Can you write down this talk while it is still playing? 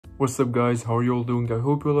What's up guys, how are you all doing? I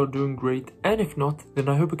hope you all are doing great, and if not, then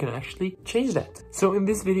I hope you can actually change that. So in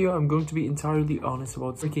this video, I'm going to be entirely honest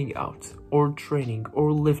about working out, or training,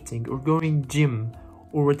 or lifting, or going gym,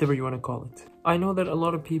 or whatever you want to call it. I know that a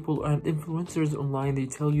lot of people and influencers online, they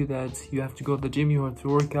tell you that you have to go to the gym, you have to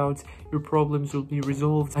work out, your problems will be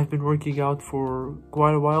resolved. I've been working out for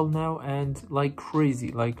quite a while now, and like crazy,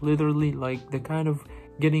 like literally like the kind of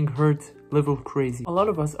getting hurt level crazy. A lot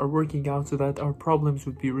of us are working out so that our problems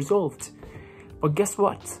would be resolved. But guess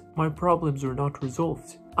what? My problems were not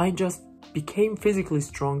resolved. I just became physically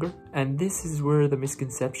stronger, and this is where the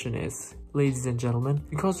misconception is, ladies and gentlemen.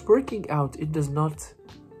 Because working out, it does not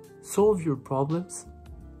solve your problems,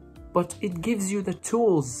 but it gives you the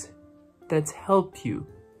tools that help you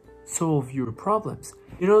solve your problems.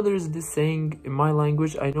 You know, there's this saying in my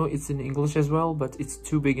language, I know it's in English as well, but it's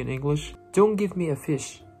too big in English. Don't give me a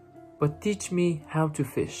fish, but teach me how to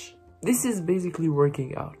fish. This is basically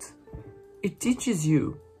working out. It teaches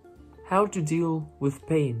you how to deal with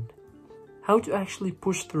pain, how to actually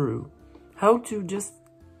push through, how to just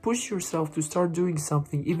push yourself to start doing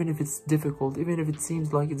something, even if it's difficult, even if it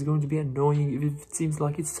seems like it's going to be annoying, even if it seems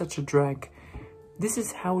like it's such a drag. This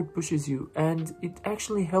is how it pushes you, and it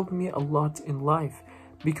actually helped me a lot in life,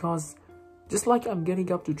 because just like I'm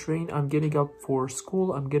getting up to train, I'm getting up for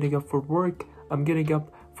school, I'm getting up for work, I'm getting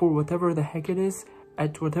up for whatever the heck it is,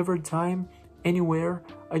 at whatever time, anywhere.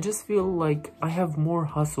 I just feel like I have more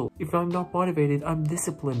hustle. If I'm not motivated, I'm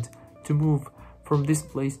disciplined to move from this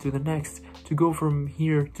place to the next, to go from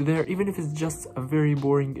here to there. Even if it's just a very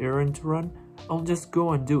boring errand to run, I'll just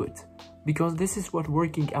go and do it, because this is what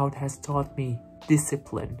working out has taught me: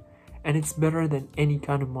 discipline. And it's better than any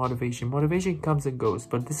kind of motivation. Motivation comes and goes,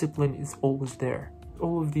 but discipline is always there.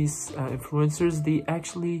 All of these influencers, they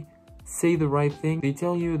actually say the right thing. They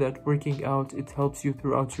tell you that working out, it helps you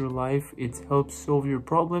throughout your life, it helps solve your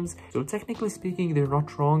problems. So technically speaking, they're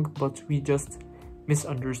not wrong, but we just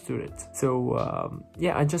misunderstood it. So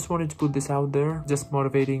yeah, I just wanted to put this out there, just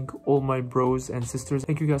motivating all my bros and sisters.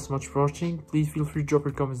 Thank you guys so much for watching. Please feel free to drop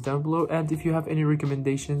your comments down below, and if you have any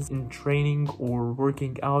recommendations in training or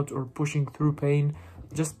working out or pushing through pain,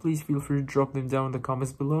 just please feel free to drop them down in the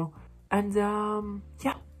comments below. And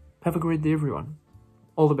yeah, have a great day everyone.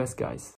 All the best guys.